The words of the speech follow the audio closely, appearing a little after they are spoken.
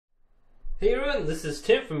Hey everyone, this is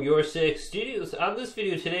Tim from YourSixStudios. On this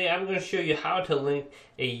video today, I'm going to show you how to link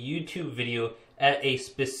a YouTube video at a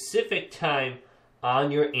specific time on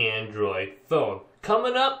your Android phone.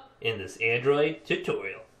 Coming up in this Android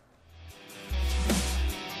tutorial.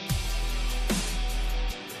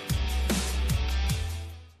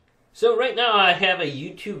 So right now I have a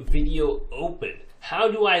YouTube video open. How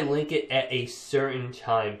do I link it at a certain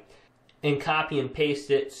time? And copy and paste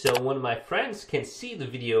it so one of my friends can see the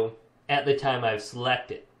video at the time I've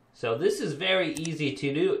selected. So this is very easy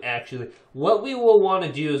to do actually. What we will want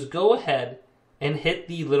to do is go ahead and hit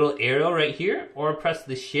the little arrow right here or press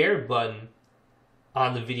the share button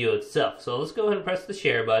on the video itself. So let's go ahead and press the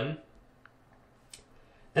share button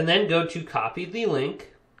and then go to copy the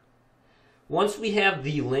link. Once we have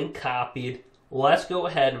the link copied, let's go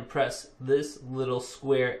ahead and press this little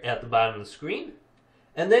square at the bottom of the screen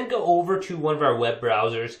and then go over to one of our web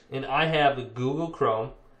browsers, and I have Google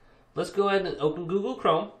Chrome. Let's go ahead and open Google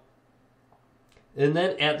Chrome. And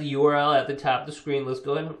then at the URL at the top of the screen, let's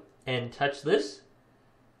go ahead and touch this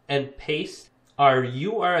and paste our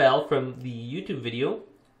URL from the YouTube video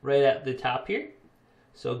right at the top here.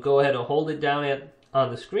 So go ahead and hold it down on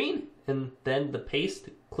the screen, and then the paste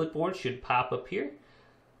clipboard should pop up here.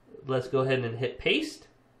 Let's go ahead and hit paste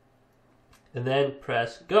and then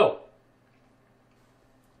press go.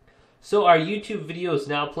 So our YouTube video is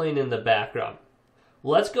now playing in the background.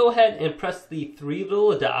 Let's go ahead and press the three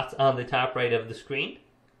little dots on the top right of the screen,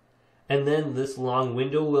 and then this long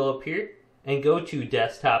window will appear, and go to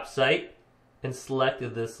desktop site and select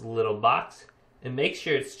this little box and make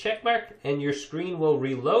sure it's checkmarked, and your screen will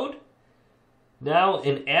reload. Now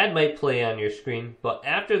an ad might play on your screen, but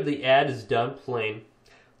after the ad is done playing,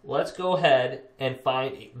 let's go ahead and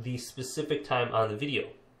find the specific time on the video.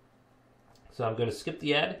 So I'm going to skip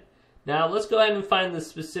the ad. Now let's go ahead and find the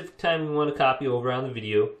specific time we want to copy over on the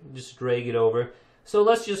video. Just drag it over. So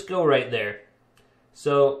let's just go right there.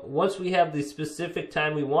 So once we have the specific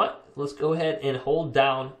time we want, let's go ahead and hold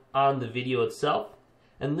down on the video itself,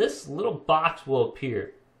 and this little box will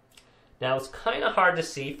appear. Now it's kind of hard to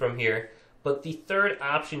see from here, but the third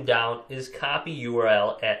option down is copy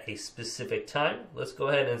URL at a specific time. Let's go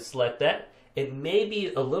ahead and select that. It may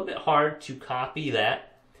be a little bit hard to copy that,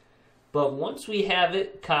 but once we have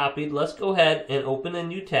it copied, let's go ahead and open a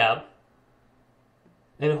new tab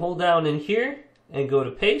and hold down in here and go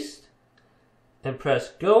to paste and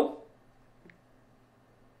press go.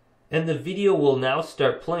 And the video will now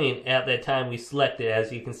start playing at that time we selected.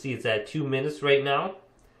 As you can see, it's at 2 minutes right now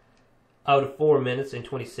out of 4 minutes and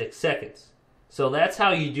 26 seconds. So that's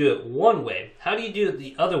how you do it one way. How do you do it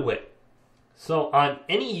the other way? So on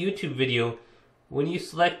any YouTube video, when you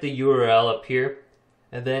select the URL up here,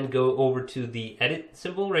 and then go over to the edit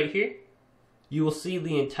symbol right here, you will see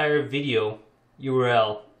the entire video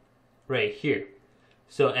URL right here.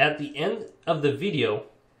 So at the end of the video,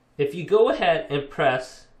 if you go ahead and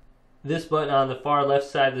press this button on the far left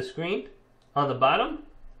side of the screen on the bottom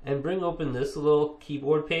and bring open this little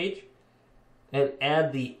keyboard page and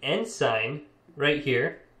add the end sign right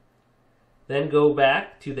here, then go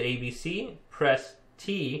back to the ABC, press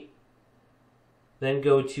T, then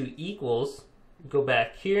go to equals, go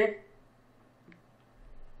back here,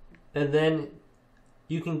 and then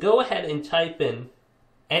you can go ahead and type in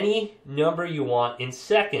any number you want in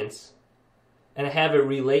seconds and have it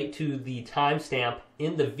relate to the timestamp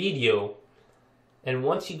in the video. And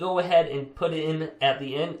once you go ahead and put it in at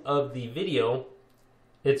the end of the video,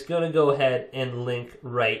 it's going to go ahead and link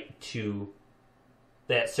right to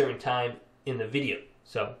that certain time in the video.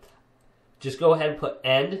 So just go ahead and put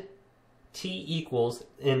end T equals,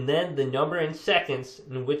 and then the number in seconds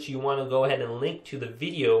in which you want to go ahead and link to the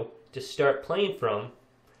video to start playing from.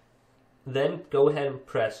 Then go ahead and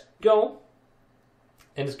press go,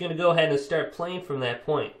 and it's going to go ahead and start playing from that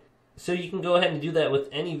point. So you can go ahead and do that with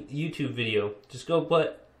any YouTube video. Just go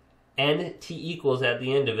put end T equals at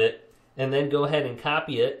the end of it, and then go ahead and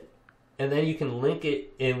copy it, and then you can link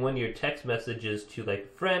it in one of your text messages to like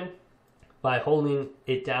a friend by holding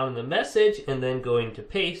it down in the message and then going to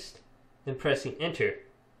paste and pressing enter.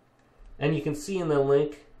 And you can see in the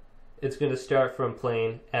link it's going to start from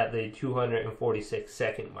playing at the 246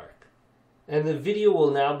 second mark. And the video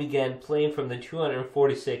will now begin playing from the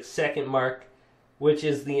 246 second mark, which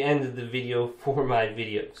is the end of the video for my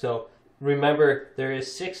video. So remember, there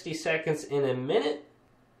is 60 seconds in a minute.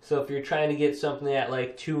 So if you're trying to get something at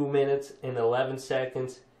like 2 minutes and 11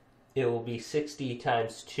 seconds, it will be 60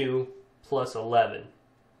 times 2 plus 11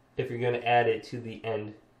 if you're going to add it to the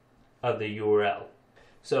end of the URL.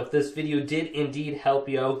 So if this video did indeed help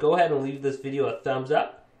you out, go ahead and leave this video a thumbs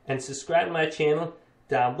up and subscribe to my channel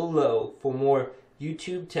down below for more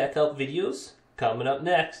YouTube tech help videos coming up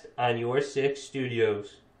next on Your Six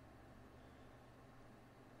Studios.